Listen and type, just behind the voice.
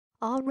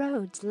All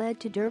roads led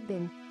to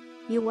Durban.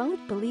 You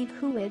won't believe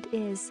who it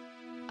is.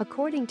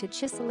 According to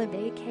TshisaLive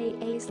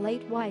AKA's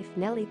late wife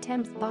Nelli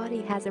Tembe's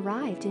body has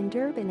arrived in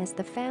Durban as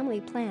the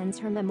family plans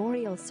her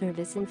memorial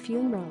service and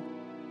funeral.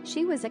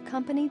 She was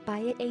accompanied by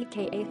a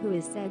AKA who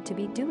is said to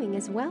be doing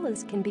as well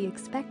as can be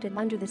expected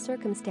under the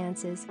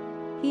circumstances.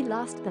 He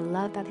lost the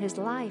love of his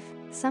life,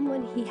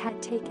 someone he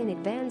had taken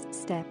advanced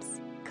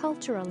steps,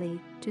 culturally,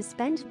 to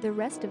spend the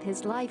rest of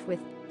his life with,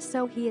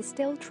 so he is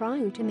still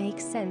trying to make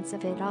sense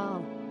of it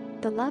all.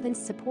 The love and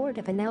support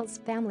of Anel's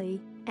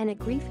family and a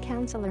grief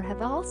counselor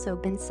have also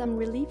been some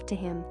relief to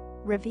him,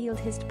 revealed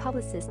his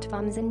publicist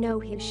Famza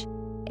Nohish.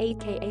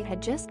 AKA had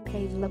just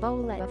paid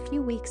Lobola a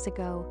few weeks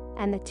ago,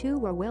 and the two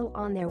were well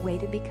on their way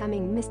to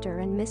becoming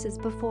Mr. and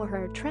Mrs. before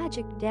her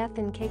tragic death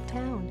in Cape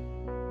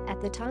Town.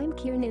 At the time,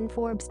 Kiernan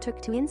Forbes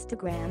took to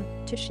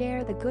Instagram to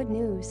share the good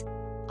news.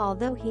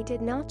 Although he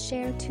did not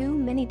share too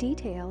many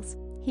details,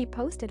 he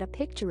posted a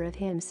picture of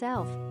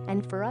himself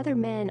and four other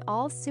men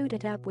all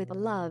suited up with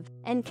love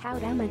and cow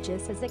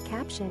images as a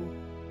caption.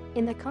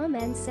 In the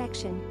comment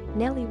section,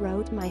 Nelly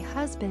wrote "my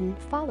husband"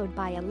 followed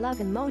by a love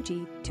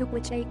emoji, to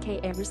which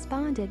AKA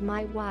responded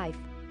 "my wife."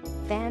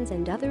 Fans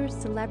and other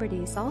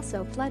celebrities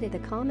also flooded the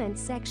comment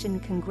section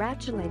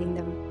congratulating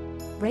them.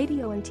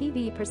 Radio and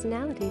TV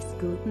personality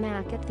Scoot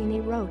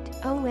McAfee wrote,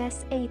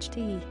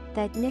 "OSHT,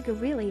 that nigga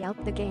really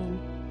upped the game.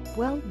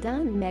 Well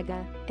done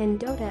Mega, and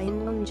Dota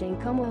in Lunjing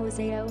como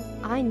Zeo,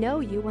 I know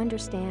you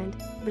understand,"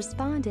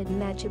 responded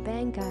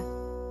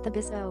Machubanka. The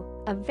Bizzo,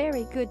 a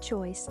very good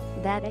choice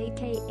that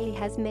AKA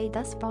has made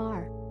thus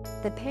far.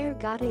 The pair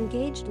got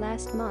engaged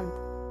last month.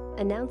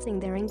 Announcing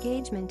their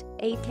engagement,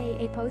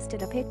 AKA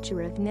posted a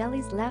picture of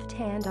Nelly's left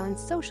hand on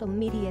social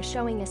media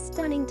showing a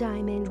stunning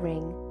diamond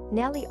ring.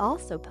 Nelly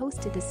also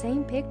posted the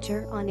same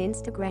picture on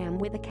Instagram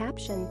with a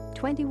caption,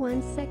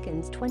 21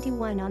 seconds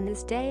 21 on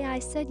this day I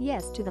said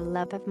yes to the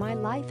love of my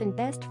life and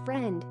best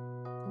friend.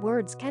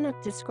 Words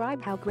cannot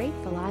describe how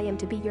grateful I am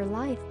to be your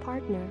life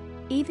partner.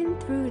 Even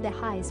through the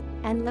highs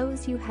and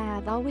lows you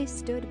have always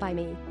stood by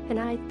me, and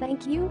I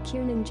thank you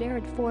Kiernan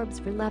Jared Forbes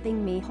for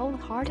loving me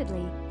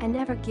wholeheartedly and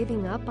never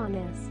giving up on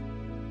us.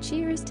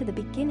 Cheers to the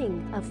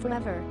beginning of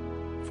forever.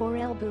 For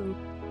Elbu.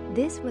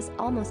 This was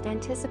almost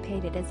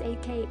anticipated as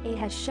AKA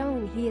has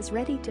shown he is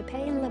ready to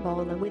pay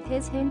Lobola with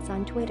his hints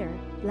on Twitter.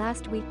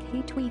 Last week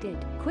he tweeted,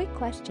 "Quick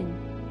question.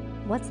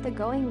 What's the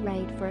going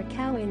rate for a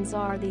cow in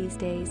ZAR these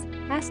days?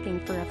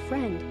 Asking for a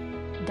friend."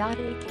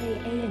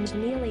 AKA and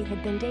Nelly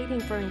had been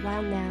dating for a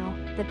while now.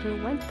 The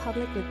pair went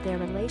public with their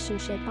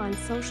relationship on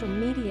social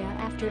media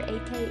after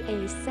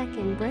AKA's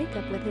second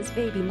breakup with his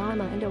baby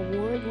mama and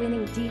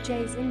award-winning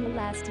DJs in the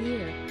last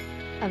year.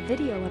 A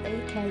video of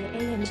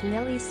AKA and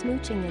Nelly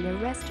smooching in a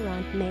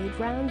restaurant made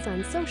rounds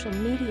on social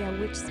media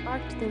which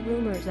sparked the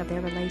rumors of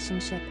their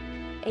relationship.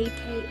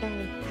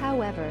 AKA,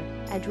 however,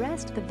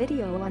 addressed the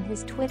video on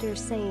his Twitter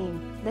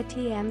saying, "The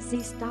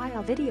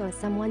TMZ-style video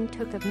someone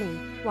took of me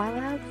while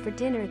out for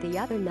dinner the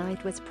other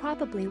night was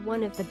probably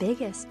one of the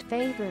biggest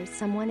favors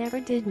someone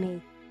ever did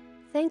me.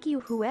 Thank you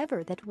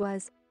whoever that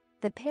was."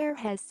 The pair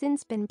has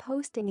since been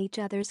posting each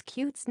other's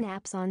cute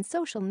snaps on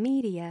social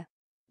media.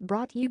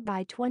 Brought to you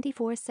by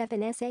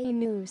 24/7 SA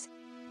News.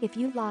 If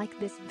you like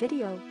this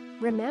video,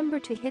 remember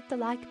to hit the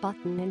like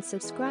button and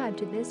subscribe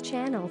to this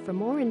channel for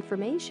more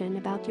information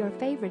about your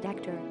favorite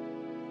actor.